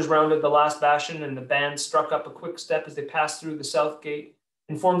 The soldiers rounded the last bastion, and the band struck up a quick step as they passed through the south gate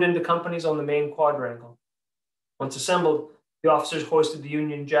and formed into companies on the main quadrangle. Once assembled, the officers hoisted the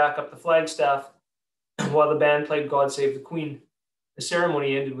Union Jack up the flagstaff while the band played God Save the Queen. The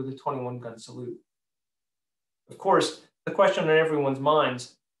ceremony ended with a 21-gun salute. Of course, the question on everyone's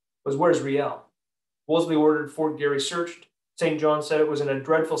minds was, where's Riel? Wolseley ordered Fort Garry searched. St. John said it was in a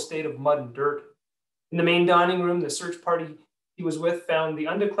dreadful state of mud and dirt. In the main dining room, the search party he was with found the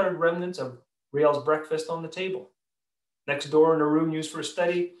undeclared remnants of Riel's breakfast on the table. Next door, in a room used for a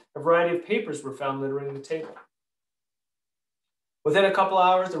study, a variety of papers were found littering the table. Within a couple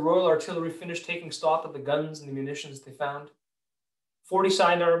hours, the Royal Artillery finished taking stock of the guns and the munitions they found. 40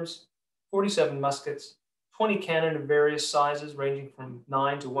 sidearms, 47 muskets, 20 cannon of various sizes ranging from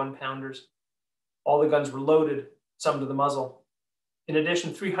 9 to 1-pounders. All the guns were loaded, some to the muzzle. In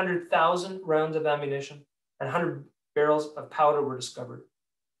addition, 300,000 rounds of ammunition and 100 barrels of powder were discovered.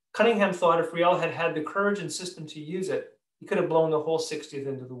 Cunningham thought if Riel had had the courage and system to use it, he could have blown the whole 60th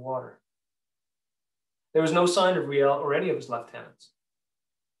into the water. There was no sign of Riel or any of his lieutenants.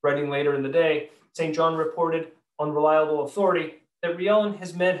 Writing later in the day, St. John reported on reliable authority that Riel and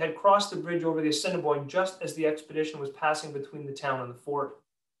his men had crossed the bridge over the Assiniboine just as the expedition was passing between the town and the fort.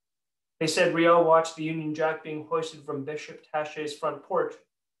 They said Riel watched the Union Jack being hoisted from Bishop Tachet's front porch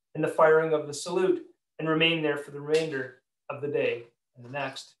and the firing of the salute and remained there for the remainder of the day and the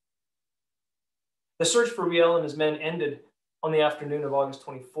next. The search for Riel and his men ended on the afternoon of August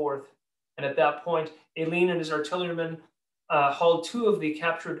 24th, and at that point, Aileen and his artillerymen hauled 2 of the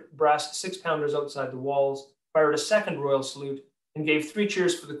captured brass 6-pounders outside the walls, fired a second royal salute, and gave 3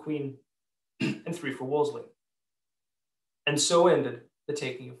 cheers for the Queen and 3 for Wolseley. And so ended the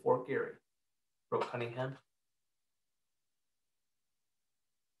taking of Fort Garry, wrote Cunningham.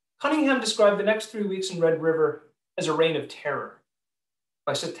 Cunningham described the next 3 weeks in Red River as a reign of terror.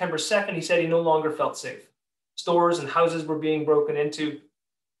 By September 2nd, he said he no longer felt safe. Stores and houses were being broken into,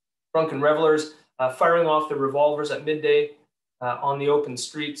 drunken revelers firing off their revolvers at midday on the open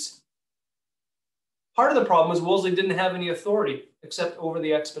streets. Part of the problem was Wolseley didn't have any authority except over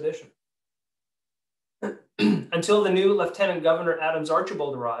the expedition. Until the new Lieutenant Governor Adams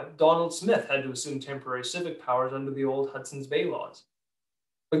Archibald arrived, Donald Smith had to assume temporary civic powers under the old Hudson's Bay laws.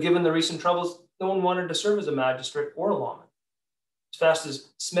 But given the recent troubles, no one wanted to serve as a magistrate or a lawman. As fast as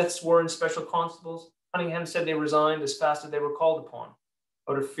Smith swore in special constables, Cunningham said they resigned as fast as they were called upon,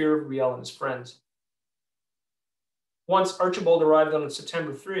 out of fear of Riel and his friends. Once Archibald arrived on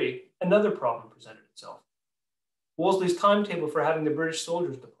September 3, another problem presented itself. Wolseley's timetable for having the British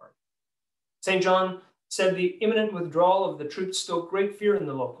soldiers depart. St. John said the imminent withdrawal of the troops stoked great fear in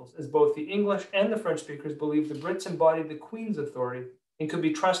the locals, as both the English and the French speakers believed the Brits embodied the Queen's authority and could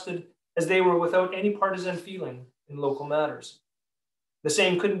be trusted as they were without any partisan feeling in local matters. The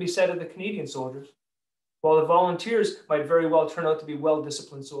same couldn't be said of the Canadian soldiers. While the volunteers might very well turn out to be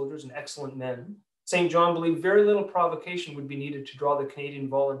well-disciplined soldiers and excellent men, St. John believed very little provocation would be needed to draw the Canadian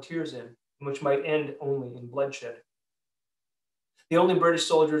volunteers in, which might end only in bloodshed. The only British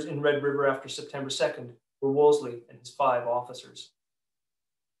soldiers in Red River after September 2nd were Wolseley and his 5 officers.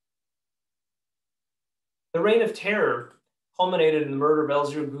 The reign of terror culminated in the murder of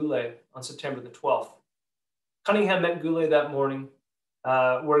Elzevir Goulet on September the 12th. Cunningham met Goulet that morning,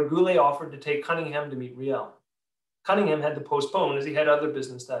 where Goulet offered to take Cunningham to meet Riel. Cunningham had to postpone as he had other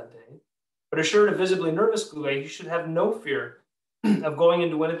business that day, but assured a visibly nervous Goulet he should have no fear of going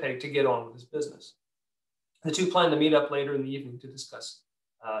into Winnipeg to get on with his business. The two planned to meet up later in the evening to discuss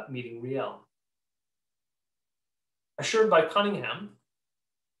meeting Riel. Assured by Cunningham,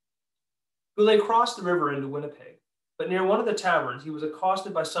 Goulet crossed the river into Winnipeg, but near one of the taverns, he was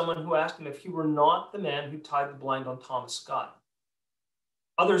accosted by someone who asked him if he were not the man who tied the blind on Thomas Scott.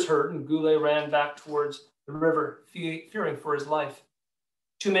 Others heard, and Goulet ran back towards the river, fearing for his life.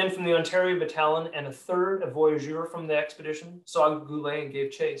 2 men from the Ontario Battalion and a third, a voyageur from the expedition, saw Goulet and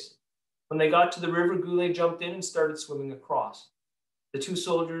gave chase. When they got to the river, Goulet jumped in and started swimming across. The 2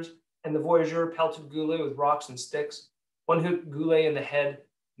 soldiers and the voyageur pelted Goulet with rocks and sticks. One hit Goulet in the head, and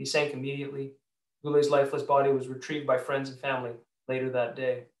he sank immediately. Goulet's lifeless body was retrieved by friends and family later that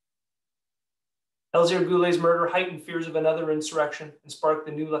day. Elzéar Goulet's murder heightened fears of another insurrection and sparked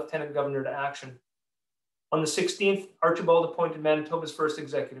the new lieutenant governor to action. On the 16th, Archibald appointed Manitoba's first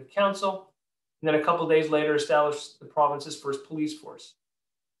executive council, and then a couple days later established the province's first police force.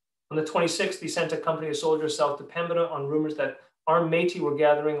 On the 26th, he sent a company of soldiers south to Pembina on rumors that armed Métis were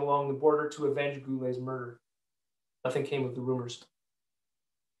gathering along the border to avenge Goulet's murder. Nothing came of the rumors.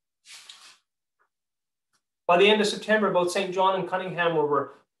 By the end of September, both St. John and Cunningham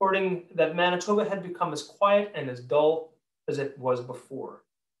were reporting that Manitoba had become as quiet and as dull as it was before.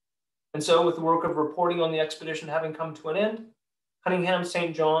 And so, with the work of reporting on the expedition having come to an end, Cunningham,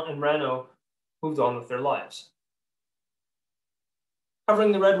 St. John, and Ranoe moved on with their lives.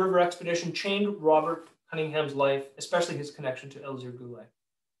 Covering the Red River expedition changed Robert Cunningham's life, especially his connection to Elzéar Goulet.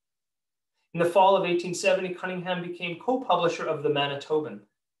 In the fall of 1870, Cunningham became co-publisher of the Manitoban,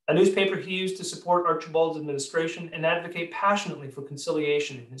 a newspaper he used to support Archibald's administration and advocate passionately for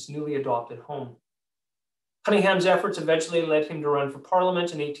conciliation in his newly adopted home. Cunningham's efforts eventually led him to run for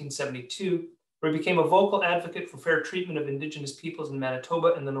Parliament in 1872, where he became a vocal advocate for fair treatment of Indigenous peoples in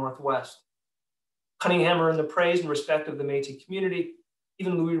Manitoba and the Northwest. Cunningham earned the praise and respect of the Métis community,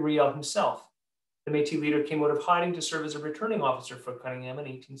 even Louis Riel himself. The Métis leader came out of hiding to serve as a returning officer for Cunningham in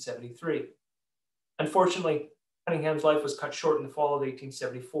 1873. Unfortunately, Cunningham's life was cut short in the fall of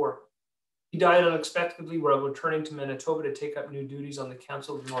 1874. He died unexpectedly while returning to Manitoba to take up new duties on the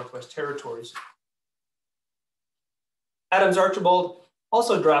Council of the Northwest Territories. Adams Archibald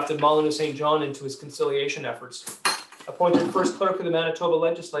also drafted Molyneux St. John into his conciliation efforts. Appointed first clerk of the Manitoba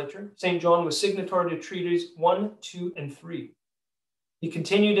legislature, St. John was signatory to Treaties 1, 2, and 3. He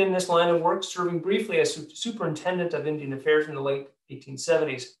continued in this line of work, serving briefly as Superintendent of Indian Affairs in the late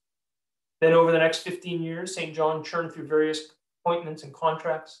 1870s. Then over the next 15 years, St. John churned through various appointments and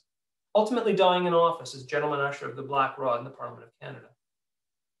contracts, ultimately dying in office as Gentleman Usher of the Black Rod in the Parliament of Canada.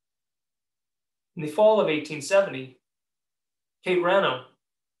 In the fall of 1870, Kate Ranoe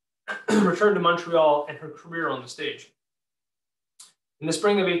returned to Montreal and her career on the stage. In the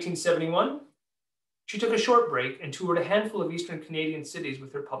spring of 1871, she took a short break and toured a handful of Eastern Canadian cities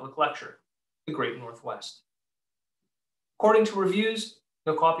with her public lecture, The Great Northwest. According to reviews,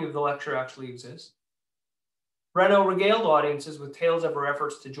 no copy of the lecture actually exists. Ranoe regaled audiences with tales of her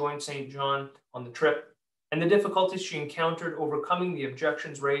efforts to join St. John on the trip and the difficulties she encountered overcoming the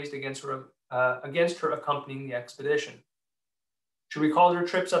objections raised against her accompanying the expedition. She recalled her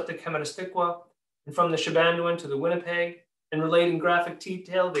trips up to Kaministiquia and from the Shibandouin to the Winnipeg, and relayed in graphic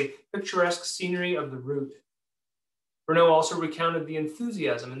detail the picturesque scenery of the route. Ranoe also recounted the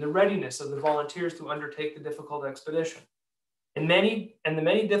enthusiasm and the readiness of the volunteers to undertake the difficult expedition, and the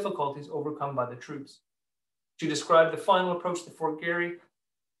many difficulties overcome by the troops. She described the final approach to Fort Garry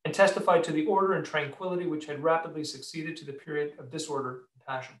and testified to the order and tranquility which had rapidly succeeded to the period of disorder and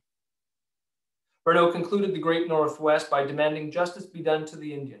passion. Ranoe concluded the Great Northwest by demanding justice be done to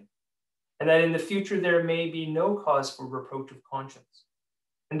the Indian, and that in the future there may be no cause for reproach of conscience,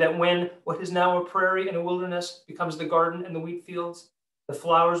 and that when what is now a prairie and a wilderness becomes the garden and the wheat fields, the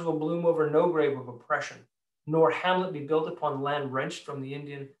flowers will bloom over no grave of oppression, nor hamlet be built upon land wrenched from the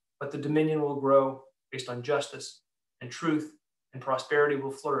Indian, but the dominion will grow based on justice and truth, and prosperity will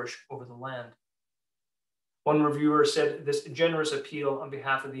flourish over the land. One reviewer said this generous appeal on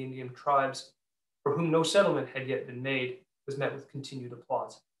behalf of the Indian tribes, for whom no settlement had yet been made, was met with continued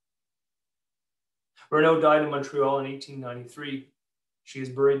applause. Ranoe died in Montreal in 1893. She is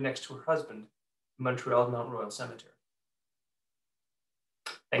buried next to her husband in Montreal's Mount Royal Cemetery.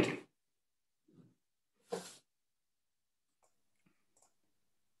 Thank you.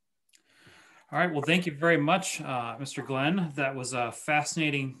 All right, well, thank you very much, Mr. Glenn. That was a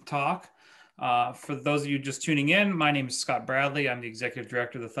fascinating talk. For those of you just tuning in, my name is Scott Bradley. I'm the Executive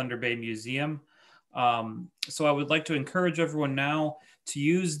Director of the Thunder Bay Museum. So I would like to encourage everyone now to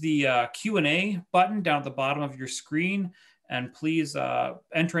use the Q&A button down at the bottom of your screen, and please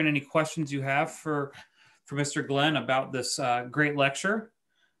enter in any questions you have for Mr. Glenn about this great lecture.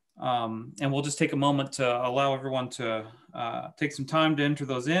 And we'll just take a moment to allow everyone to take some time to enter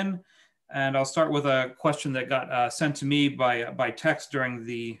those in. And I'll start with a question that got sent to me by text during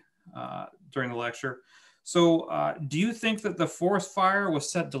the lecture. So do you think that the forest fire was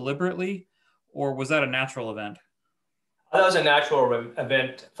set deliberately, or was that a natural event? That was a natural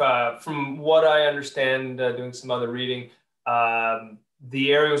event. From what I understand, doing some other reading,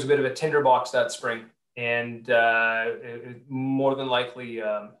 the area was a bit of a tinderbox that spring, and more than likely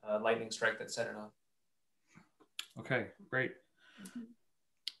a lightning strike that set it off. Okay, great.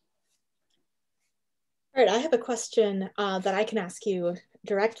 All right, I have a question that I can ask you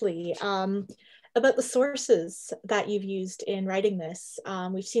directly about the sources that you've used in writing this.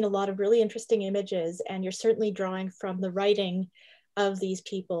 We've seen a lot of really interesting images, and you're certainly drawing from the writing of these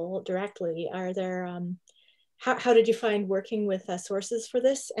people directly. Are there, how did you find working with sources for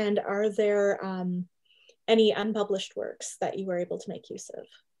this? And are there any unpublished works that you were able to make use of?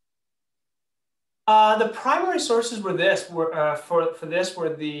 The primary sources were for this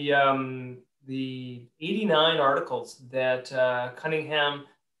were the 89 articles that Cunningham,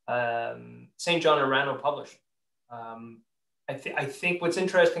 St. John, and Ranoe published. I think what's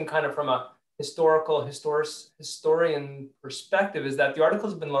interesting, kind of from a historian perspective, is that the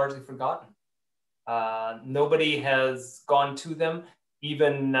articles have been largely forgotten. Nobody has gone to them.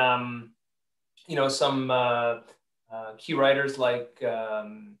 Even some key writers like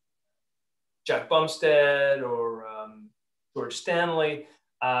Jack Bumstead or George Stanley,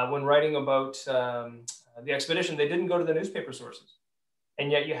 when writing about the expedition, they didn't go to the newspaper sources. And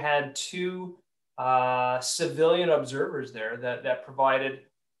yet you had two civilian observers there that provided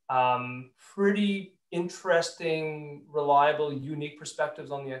pretty interesting, reliable, unique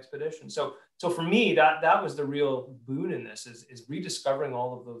perspectives on the expedition. So for me, that was the real boon in this, is rediscovering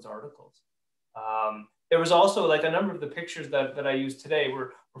all of those articles. There was also, like, a number of the pictures that I used today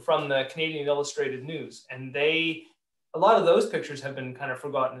were from the Canadian Illustrated News, and a lot of those pictures have been kind of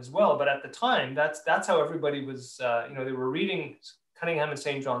forgotten as well. But at the time, that's how everybody was, they were reading Cunningham and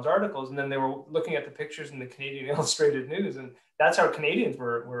St. John's articles, and then they were looking at the pictures in the Canadian Illustrated News, and that's how Canadians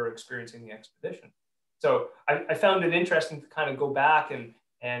were experiencing the expedition. So I found it interesting to kind of go back and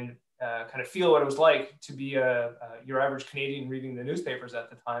kind of feel what it was like to be your average Canadian reading the newspapers at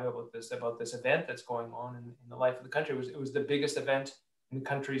the time about this event that's going on in the life of the country. It was the biggest event in the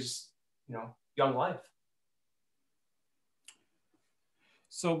country's young life.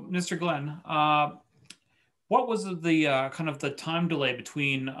 So, Mr. Glenn, what was the kind of the time delay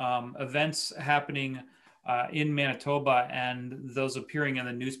between events happening in Manitoba and those appearing in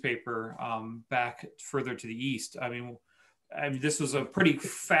the newspaper back further to the east? I mean, this was a pretty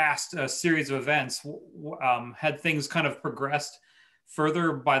fast series of events. Had things kind of progressed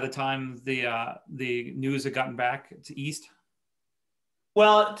further by the time the news had gotten back to east?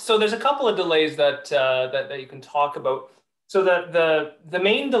 Well, so there's a couple of delays that you can talk about. So the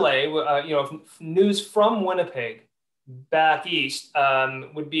main delay, news from Winnipeg back east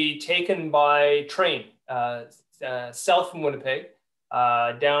would be taken by train south from Winnipeg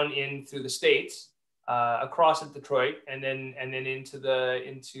down in through the States, across at Detroit, and then into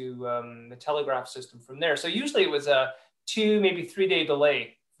the telegraph system from there. So usually it was a 2, maybe 3 day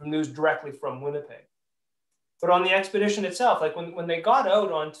delay from news directly from Winnipeg. But on the expedition itself, like when they got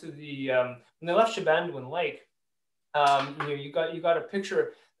out onto when they left Shibandouin Lake, you got a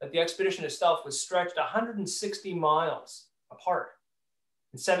picture that the expedition itself was stretched 160 miles apart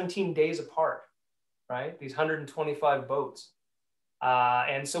and 17 days apart, right? These 125 boats.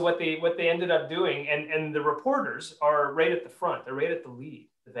 And so what they ended up doing, and the reporters are right at the front, they're right at the lead,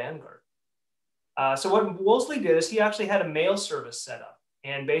 the vanguard. So what Wolseley did is he actually had a mail service set up,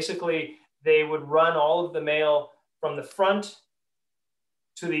 and basically they would run all of the mail from the front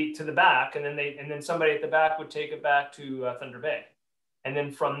to the back, and then somebody at the back would take it back to Thunder Bay, and then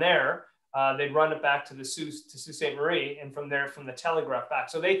from there they'd run it back to Sault Ste. Marie, and from there from the Telegraph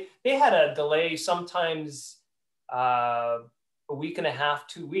back. So they had a delay, sometimes a week and a half,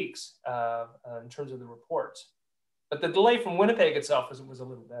 2 weeks in terms of the reports, but the delay from Winnipeg itself was a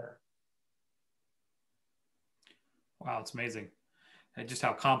little better. Wow, it's amazing, and just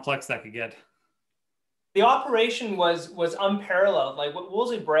how complex that could get. The operation was unparalleled. Like, what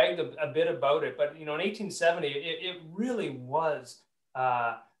Wolseley bragged a bit about it, but in 1870, it really was,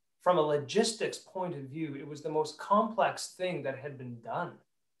 from a logistics point of view, it was the most complex thing that had been done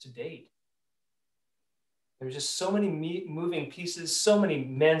to date. There were just so many moving pieces, so many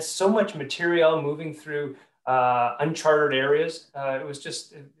men, so much material moving through uncharted areas. It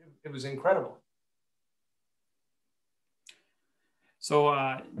was incredible.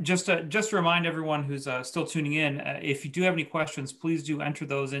 So just to remind everyone who's still tuning in, if you do have any questions, please do enter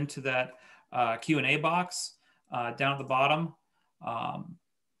those into that Q&A box down at the bottom,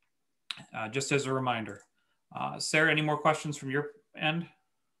 just as a reminder. Sarah, any more questions from your end?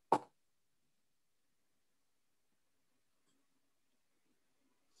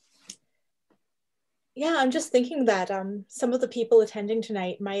 Yeah, I'm just thinking that some of the people attending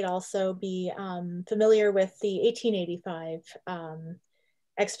tonight might also be familiar with the 1885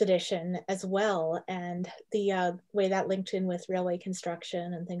 expedition as well, and the way that linked in with railway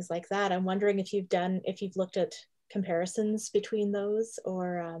construction and things like that. I'm wondering if you've looked at comparisons between those,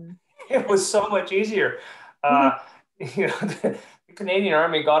 or It was so much easier. You know, the Canadian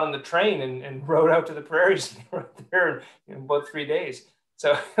Army got on the train and rode out to the prairies, and they were there in about 3 days.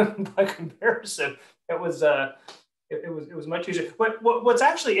 So by comparison, it was much easier. But what's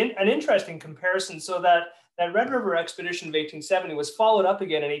actually an interesting comparison, so that Red River expedition of 1870 was followed up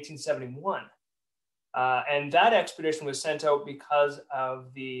again in 1871. And that expedition was sent out because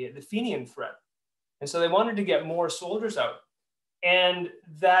of the Fenian threat. And so they wanted to get more soldiers out. And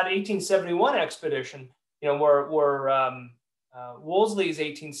that 1871 expedition, you know, where Wolseley's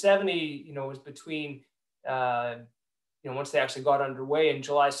 1870, you know, was between, you know, once they actually got underway in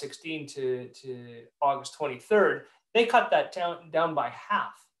July 16 to August 23rd, they cut that down by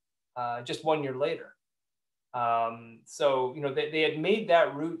half just 1 year later. So, you know, they had made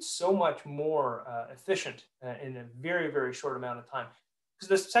that route so much more efficient in a very, very short amount of time. Because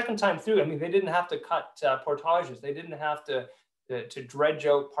the second time through, I mean, they didn't have to cut portages. They didn't have to dredge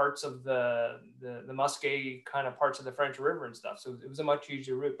out parts of the Musquet kind of parts of the French River and stuff. So it was a much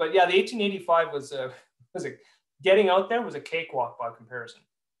easier route. But yeah, the 1885 was getting out there was a cakewalk by comparison.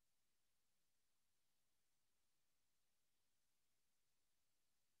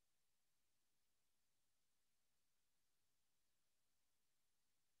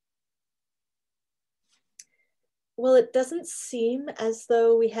 Well, it doesn't seem as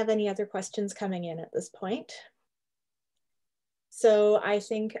though we have any other questions coming in at this point. So I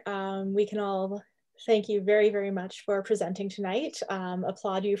think we can all thank you very, very much for presenting tonight,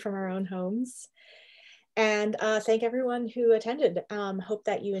 applaud you from our own homes, and thank everyone who attended. Hope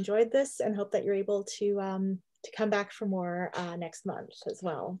that you enjoyed this and hope that you're able to come back for more next month as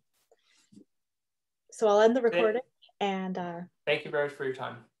well. So I'll end the recording and thank you very much for your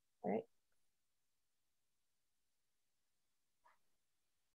time. All right.